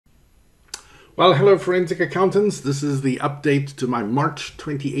Well, hello forensic accountants. This is the update to my March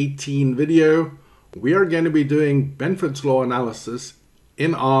 2018 video. We are going to be doing Benford's law analysis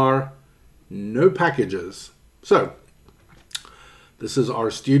in our no packages. So this is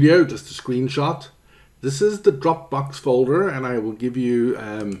our studio, just a screenshot. This is the Dropbox folder, and I will give you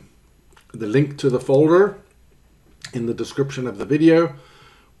the link to the folder in the description of the video.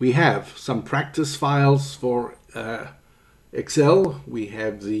 We have some practice files for Excel. We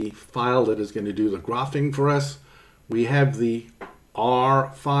have the file that is going to do the graphing for us. We have the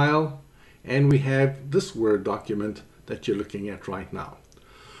R file, and we have this Word document that you're looking at right now.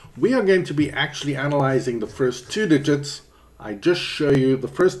 We are going to be actually analyzing the first two digits. I just show you the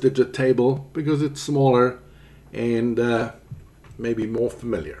first digit table because it's smaller and maybe more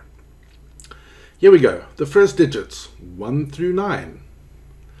familiar. Here we go. The first digits, 1 through 9.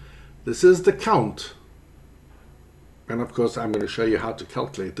 This is the count. And of course, I'm going to show you how to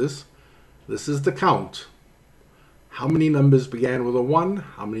calculate this. This is the count. How many numbers began with a 1?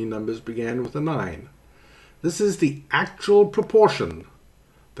 How many numbers began with a 9? This is the actual proportion.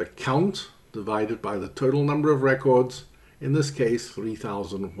 The count divided by the total number of records. In this case,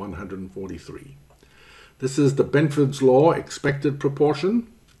 3,143. This is the Benford's law expected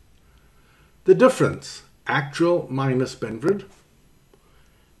proportion. The difference, actual minus Benford.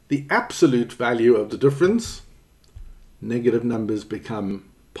 The absolute value of the difference. Negative numbers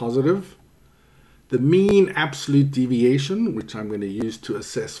become positive. The mean absolute deviation, which I'm going to use to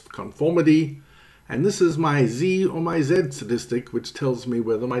assess conformity. And this is my Z or my Z statistic, which tells me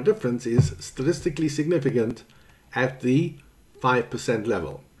whether my difference is statistically significant at the 5%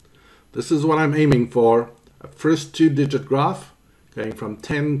 level. This is what I'm aiming for. A first two-digit graph going from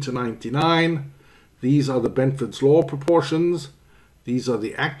 10 to 99. These are the Benford's law proportions. These are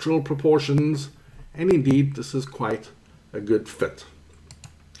the actual proportions. And indeed, this is quite a good fit.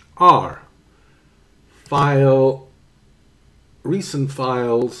 R, file, recent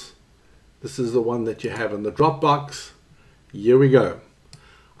files. This is the one that you have in the Dropbox. Here we go.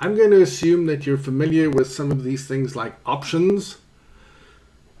 I'm going to assume that you're familiar with some of these things like options.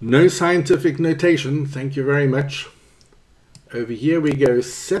 No scientific notation, thank you very much. Over here we go,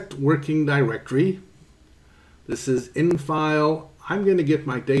 set working directory. This is in file. I'm going to get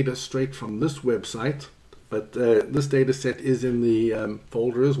my data straight from this website. But this data set is in the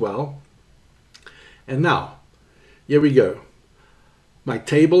folder as well. And now, here we go. My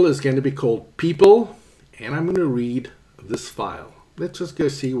table is going to be called people, and I'm going to read this file. Let's just go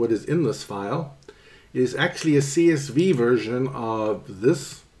see what is in this file. It is actually a CSV version of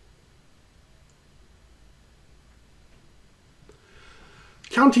this.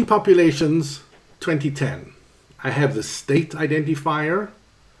 County populations 2010. I have the state identifier,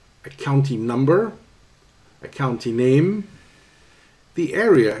 a county number, a county name, the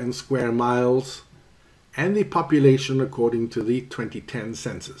area in square miles, and the population according to the 2010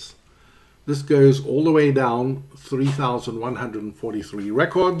 census. This goes all the way down 3,143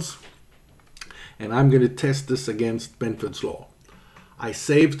 records, and I'm going to test this against Benford's law. I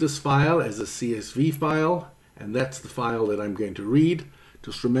saved this file as a CSV file, and that's the file that I'm going to read.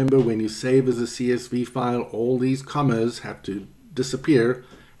 Just remember, when you save as a CSV file, all these commas have to disappear,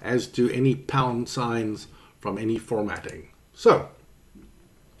 as do any pound signs from any formatting. So,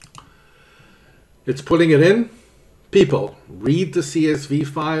 it's putting it in. People, read the CSV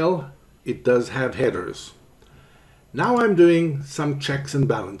file. It does have headers. Now I'm doing some checks and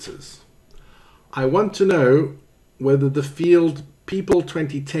balances. I want to know whether the field people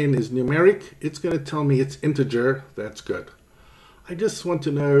 2010 is numeric. It's going to tell me it's integer. That's good. I just want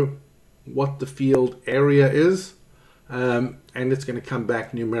to know what the field area is, and it's going to come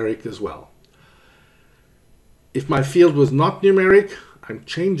back numeric as well. If my field was not numeric, I'm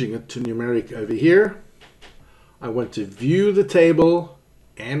changing it to numeric over here. I want to view the table,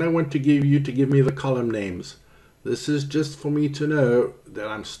 and I want to give me the column names. This is just for me to know that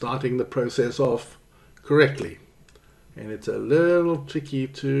I'm starting the process off correctly. And it's a little tricky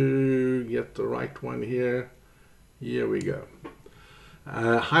to get the right one here. Here we go.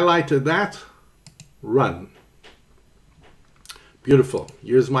 Highlighted that, run. Beautiful.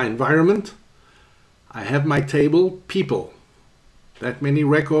 Here's my environment. I have my table, people. That many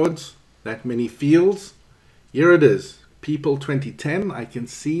records, that many fields. Here it is, people 2010. I can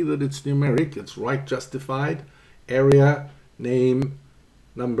see that it's numeric. It's right justified. Area, name,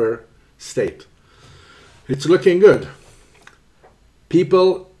 number, state. It's looking good.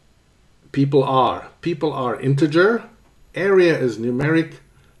 People are integer. Area is numeric.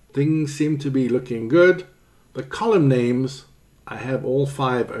 Things seem to be looking good. The column names, I have all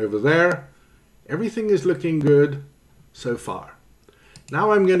 5 over there. Everything is looking good so far.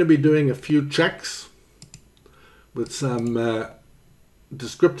 Now I'm going to be doing a few checks with some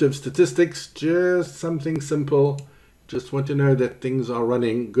descriptive statistics, just something simple. Just want to know that things are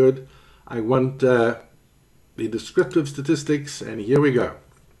running good. I want the descriptive statistics, and here we go.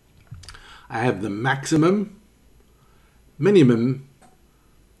 I have the maximum, minimum,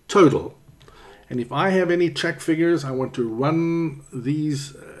 total. And if I have any check figures, I want to run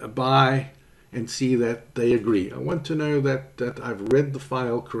these by and see that they agree. I want to know that I've read the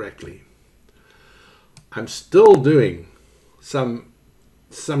file correctly. I'm still doing some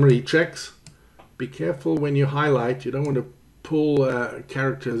summary checks. Be careful when you highlight. You don't want to pull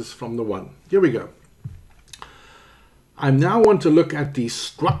characters from the one. Here we go. I now want to look at the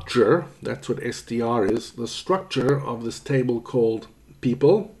structure. That's what STR is. The structure of this table called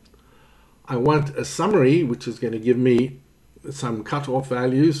people. I want a summary, which is going to give me some cutoff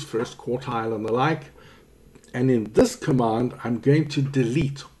values, first quartile and the like. And in this command, I'm going to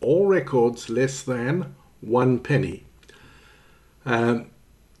delete all records less than 1 penny. Here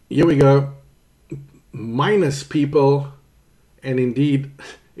we go. Minus people, and indeed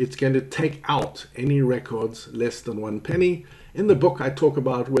it's going to take out any records less than 1 penny. In the book I talk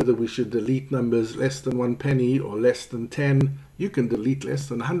about whether we should delete numbers less than 1 penny or less than 10. You can delete less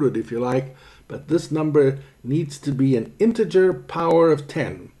than 100 if you like, but this number needs to be an integer power of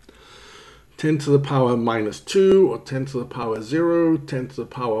 10. 10 to the power minus 2 or 10 to the power 0, 10 to the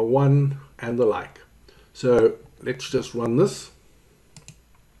power 1 and the like. So let's just run this.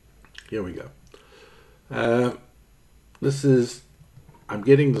 Here we go. I'm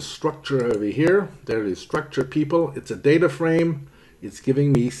getting the structure over here. There it is, structure people. It's a data frame. It's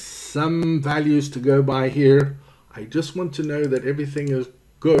giving me some values to go by here. I just want to know that everything is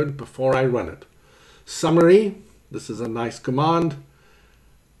good before I run it. Summary, this is a nice command.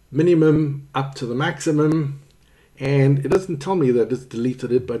 Minimum up to the maximum. And it doesn't tell me that it's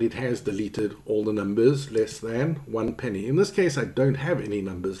deleted it, but it has deleted all the numbers less than 1 penny. In this case, I don't have any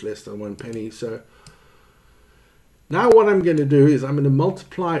numbers less than 1 penny. So now what I'm going to do is I'm going to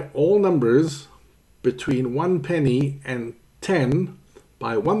multiply all numbers between 1 penny and 10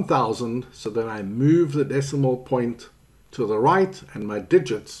 by 1,000 so that I move the decimal point to the right and my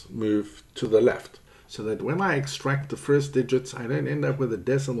digits move to the left. So that when I extract the first digits, I don't end up with a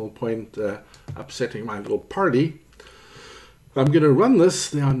decimal point upsetting my little party. I'm going to run this.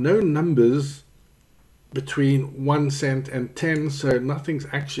 There are no numbers between 1 cent and 10, so nothing's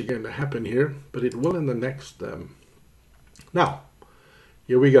actually going to happen here, but it will in the next. Now,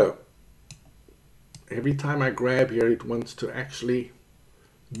 here we go. Every time I grab here, it wants to actually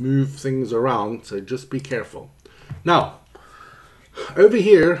move things around, so just be careful. Now, over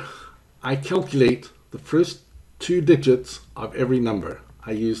here, I calculate the first 2 digits of every number.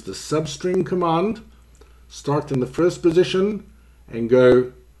 I use the substring command, start in the first position, and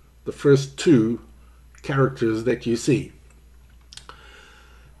go the first 2 characters that you see.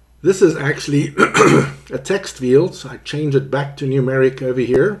 This is actually a text field, so I change it back to numeric over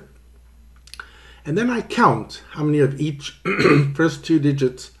here. And then I count how many of each first 2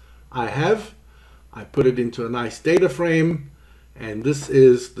 digits I have. I put it into a nice data frame, and this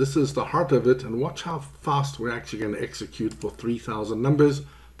is the heart of it. And watch how fast we're actually going to execute for 3,000 numbers.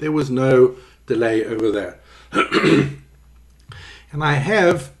 There was no delay over there. And I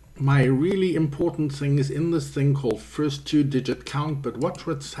have my really important things in this thing called first 2-digit count, but watch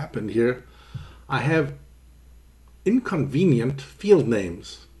what's happened here. I have inconvenient field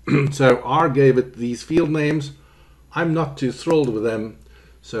names. So R gave it these field names. I'm not too thrilled with them.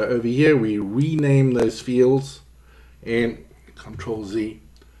 So over here we rename those fields, and Control Z.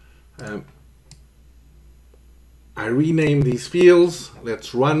 I rename these fields.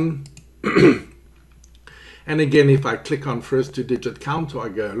 Let's run. And again, if I click on first 2-digit count, or I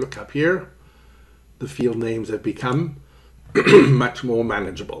go look up here, the field names have become much more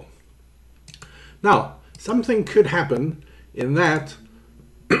manageable. Now, something could happen in that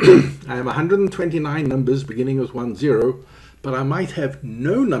I have 129 numbers beginning with 10, but I might have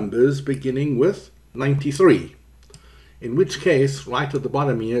no numbers beginning with 93. In which case, right at the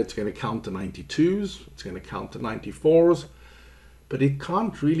bottom here, it's going to count to 92s, it's going to count to 94s, but it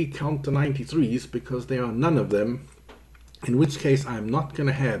can't really count to 93s because there are none of them, in which case I'm not going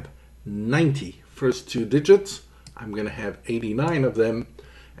to have 90 first 2 digits, I'm going to have 89 of them.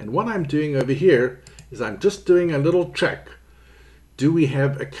 And what I'm doing over here is I'm just doing a little check. Do we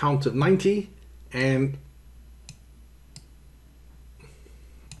have a count of 90? And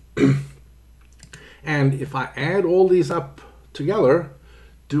and if I add all these up together,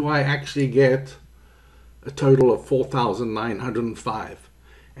 do I actually get a total of 4,905?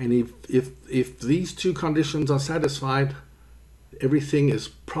 And if these 2 conditions are satisfied, everything is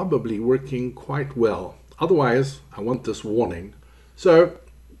probably working quite well. Otherwise, I want this warning. So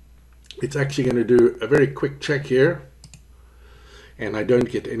it's actually going to do a very quick check here, and I don't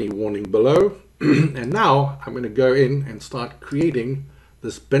get any warning below. And now I'm going to go in and start creating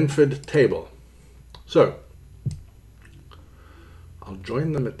this Benford table. So I'll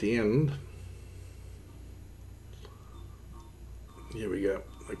join them at the end. Here we go.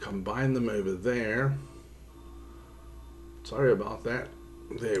 I combine them over there. Sorry about that.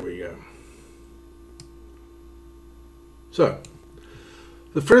 There we go. So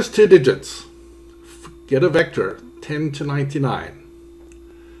the first two digits, get a vector, 10 to 99.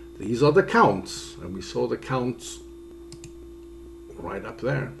 These are the counts, and we saw the counts right up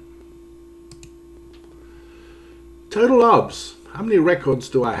there. Total obs, how many records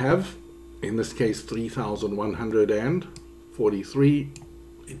do I have? In this case, 3,143.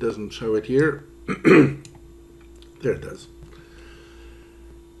 It doesn't show it here. There it does.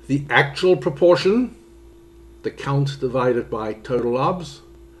 The actual proportion, the count divided by total obs,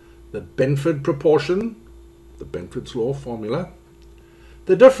 the Benford proportion, the Benford's law formula,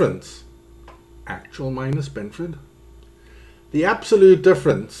 the difference, actual minus Benford, the absolute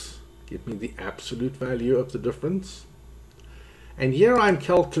difference, give me the absolute value of the difference, and here I'm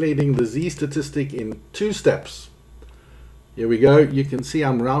calculating the z statistic in 2 steps. Here we go. You can see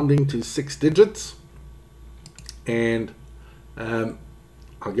I'm rounding to 6 digits, and I'll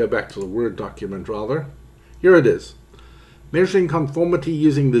go back to the Word document rather. Here it is. Measuring conformity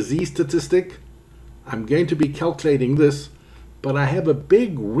using the z statistic. I'm going to be calculating this, but I have a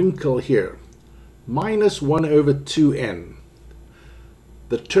big wrinkle here. Minus 1 over 2n.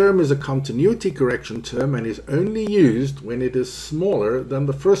 The term is a continuity correction term and is only used when it is smaller than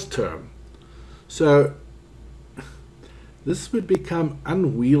the first term. So this would become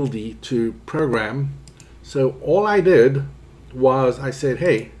unwieldy to program. So all I did was I said,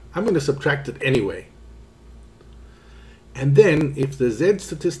 hey, I'm going to subtract it anyway. And then if the z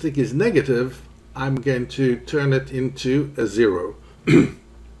statistic is negative, I'm going to turn it into a 0. This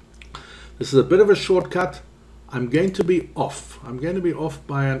is a bit of a shortcut. I'm going to be off. I'm going to be off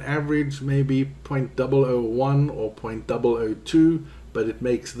by an average maybe 0.001 or 0.002, but it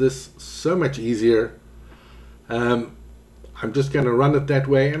makes this so much easier. I'm just going to run it that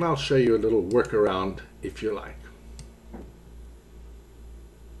way, and I'll show you a little workaround if you like.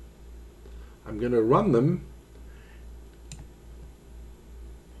 I'm going to run them.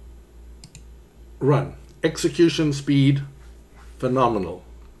 Run. Execution speed, phenomenal.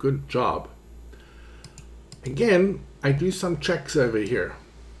 Good job. Again, I do some checks over here.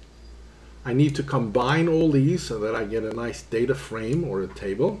 I need to combine all these so that I get a nice data frame or a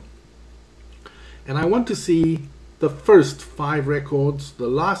table. And I want to see the first 5 records, the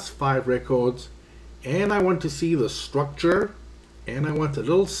last 5 records, and I want to see the structure, and I want a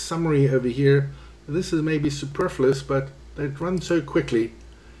little summary over here. This is maybe superfluous, but it runs so quickly.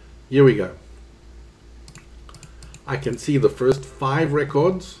 Here we go. I can see the first 5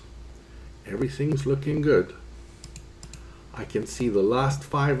 records. Everything's looking good. I can see the last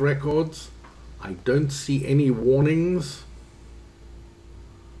 5 records. I don't see any warnings.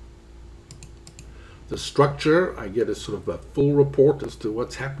 The structure, I get a sort of a full report as to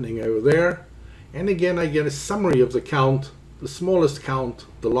what's happening over there. And again, I get a summary of the count, the smallest count,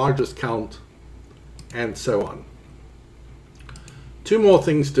 the largest count, and so on. 2 more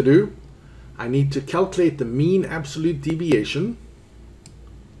things to do. I need to calculate the mean absolute deviation.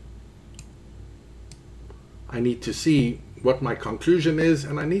 I need to see what my conclusion is,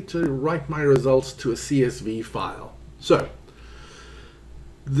 and I need to write my results to a CSV file. So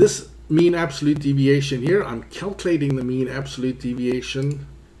this mean absolute deviation here, I'm calculating the mean absolute deviation,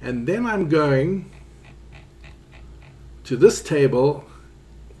 and then I'm going to this table,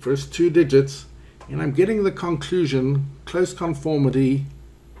 first 2 digits, and I'm getting the conclusion, close conformity,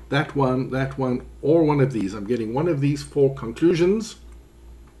 that one, or one of these. I'm getting one of these 4 conclusions,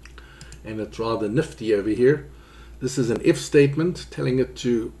 and it's rather nifty over here. This is an if statement telling it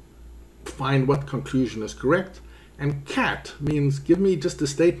to find what conclusion is correct, and cat means give me just a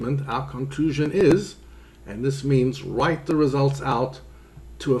statement, our conclusion is, and this means write the results out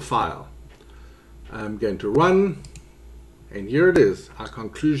to a file. I'm going to run, and here it is. Our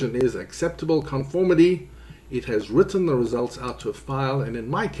conclusion is acceptable conformity. It has written the results out to a file, and in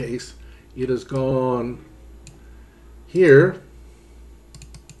my case, it has gone here,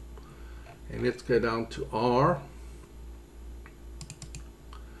 and let's go down to R,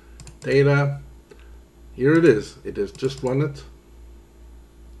 data. Here it is. It has just run it.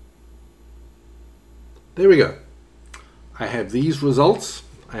 There we go. I have these results.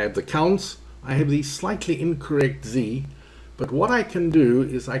 I have the counts. I have the slightly incorrect Z, But what I can do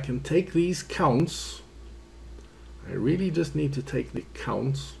is I can take these counts. I really just need to take the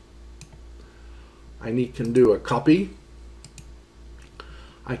counts. Can do a copy.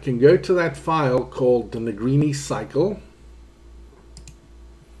 I can go to that file called the Negrini cycle.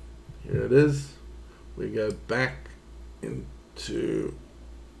 Here it is. We go back into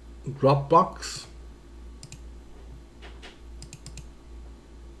Dropbox.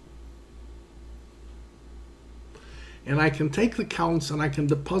 And I can take the counts and I can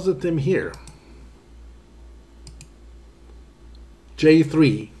deposit them here.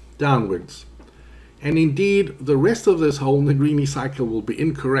 J3 downwards. And indeed, the rest of this whole Negrini cycle will be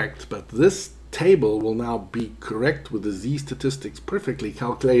incorrect, but this table will now be correct with the Z statistics perfectly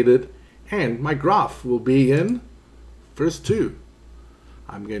calculated, and my graph will be in first 2.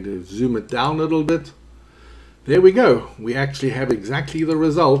 I'm going to zoom it down a little bit. There we go. We actually have exactly the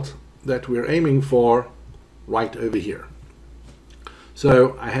result that we're aiming for right over here.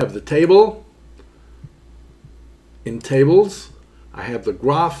 So I have the table in tables. I have the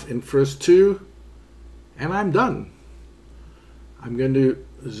graph in first 2. And I'm done. I'm going to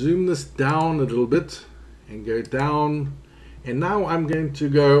zoom this down a little bit and go down. And now I'm going to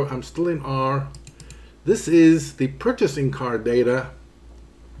go, I'm still in R. This is the purchasing card data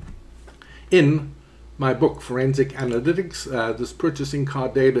in my book, Forensic Analytics. This purchasing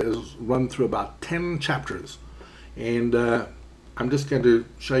card data is run through about 10 chapters. And I'm just going to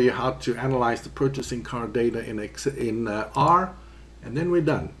show you how to analyze the purchasing card data in R, and then we're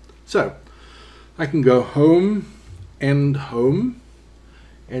done. So I can go home, and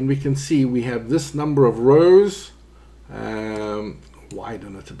we can see we have this number of rows.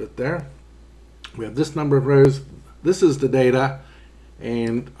 Widen it a bit there. We have this number of rows. This is the data,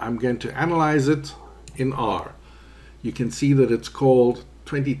 and I'm going to analyze it in R. You can see that it's called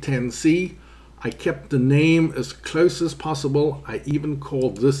 2010C. I kept the name as close as possible. I even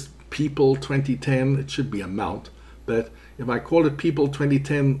called this people 2010. It should be amount, but if I call it people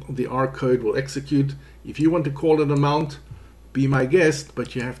 2010, the R code will execute. If you want to call it amount, be my guest,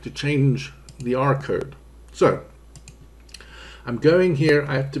 but you have to change the R code. So I'm going here.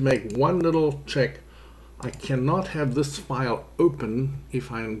 I have to make one little check. I cannot have this file open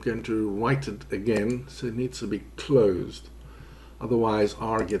if I'm going to write it again, so it needs to be closed. Otherwise,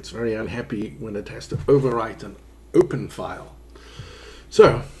 R gets very unhappy when it has to overwrite an open file.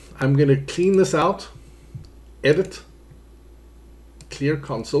 So I'm going to clean this out, edit, clear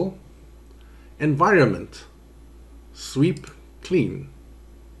console, environment, sweep, clean,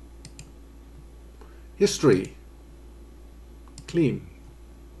 history, clean.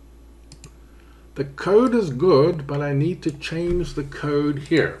 The code is good, but I need to change the code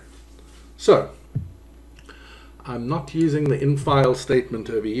here. So I'm not using the in-file statement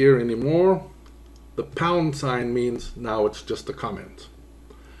over here anymore. The pound sign means now it's just a comment.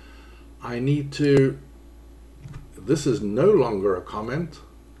 I need to, this is no longer a comment,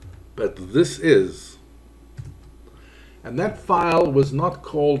 but this is. And that file was not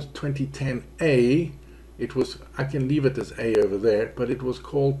called 2010A. It was, I can leave it as A over there, but it was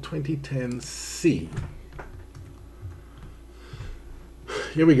called 2010C.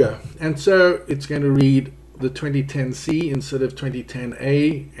 Here we go. And so it's going to read the 2010C instead of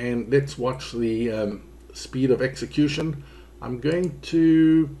 2010A, and let's watch the speed of execution. I'm going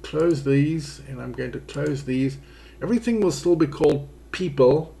to close these, and I'm going to close these. Everything will still be called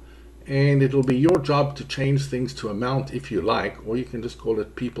people, and it'll be your job to change things to amount if you like, or you can just call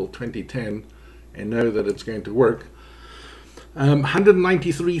it people 2010 and know that it's going to work.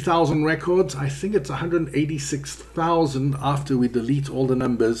 193,000 records. I think it's 186,000 after we delete all the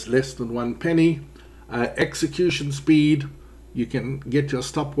numbers less than 1 penny. Execution speed, you can get your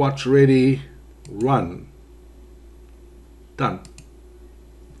stopwatch ready, run. Done.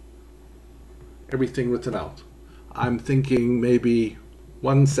 Everything written out. I'm thinking maybe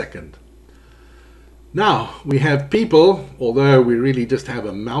 1 second. Now we have people, although we really just have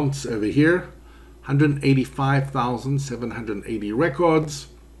amounts over here. 185,780 records.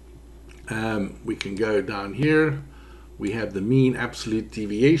 We can go down here. We have the mean absolute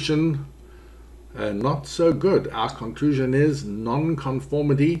deviation. Not so good. Our conclusion is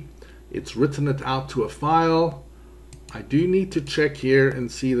non-conformity. It's written it out to a file. I do need to check here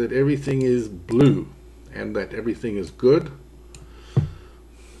and see that everything is blue and that everything is good.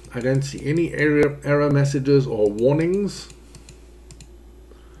 I don't see any error messages or warnings.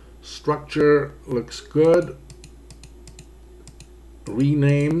 Structure looks good.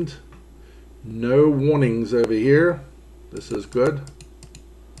 Renamed. No warnings over here. This is good.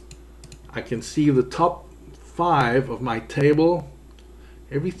 I can see the top 5 of my table.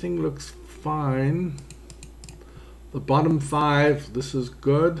 Everything looks fine. The bottom 5, this is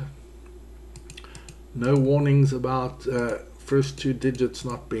good. No warnings about first 2 digits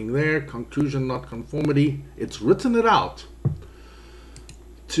not being there, conclusion not conformity. It's written it out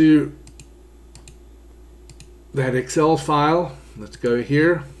to that Excel file. Let's go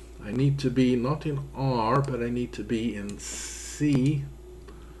here. I need to be not in R, but I need to be in C.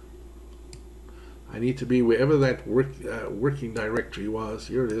 I need to be wherever that working directory was.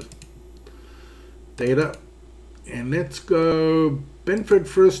 Here it is. Data. And let's go Benford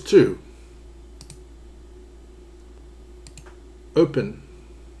first 2. Open.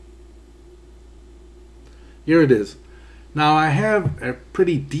 Here it is. Now I have a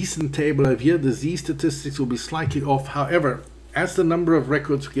pretty decent table over here. The Z statistics will be slightly off. However, as the number of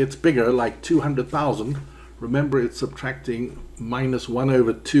records gets bigger, like 200,000, remember it's subtracting minus 1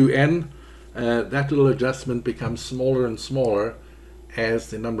 over 2n. That little adjustment becomes smaller and smaller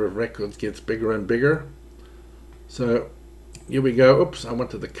as the number of records gets bigger and bigger. So here we go. Oops, I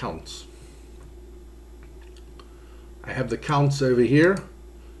wanted the counts. I have the counts over here.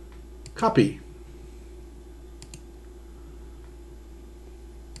 Copy.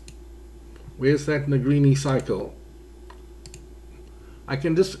 Where's that Negrini cycle? I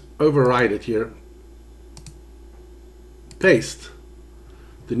can just override it here. Paste.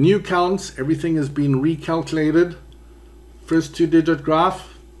 The new counts, everything has been recalculated. First 2-digit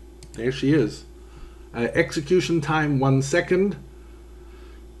graph, there she is. Execution time 1 second.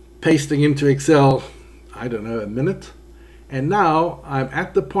 Pasting into Excel, I don't know, a minute. And now I'm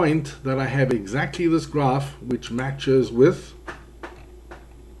at the point that I have exactly this graph which matches with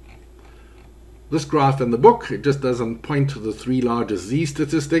this graph in the book. It just doesn't point to the 3 largest Z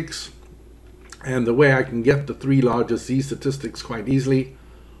statistics. And the way I can get the 3 largest Z statistics quite easily,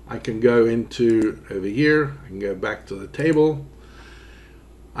 I can go into over here, I can go back to the table.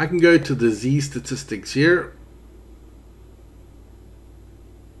 I can go to the Z statistics here.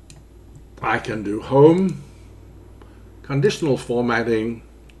 I can do home, conditional formatting,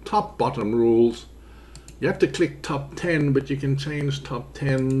 top bottom rules. You have to click top 10, but you can change top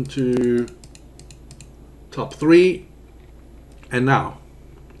 10 to top 3. And now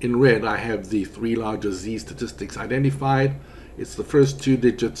in red I have the 3 largest Z statistics identified. It's the first 2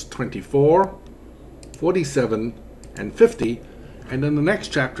 digits, 24, 47, and 50. And in the next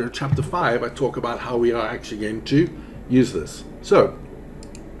chapter, chapter 5, I talk about how we are actually going to use this. So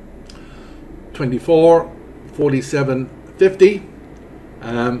 24, 47, 50.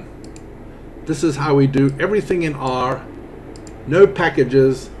 This is how we do everything in R. No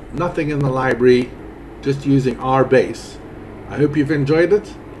packages, nothing in the library, just using R base. I hope you've enjoyed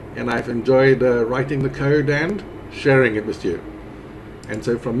it, and I've enjoyed writing the code and sharing it with you. And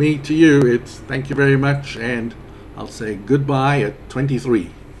so from me to you, it's thank you very much, and I'll say goodbye at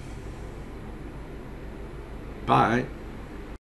 23. Bye.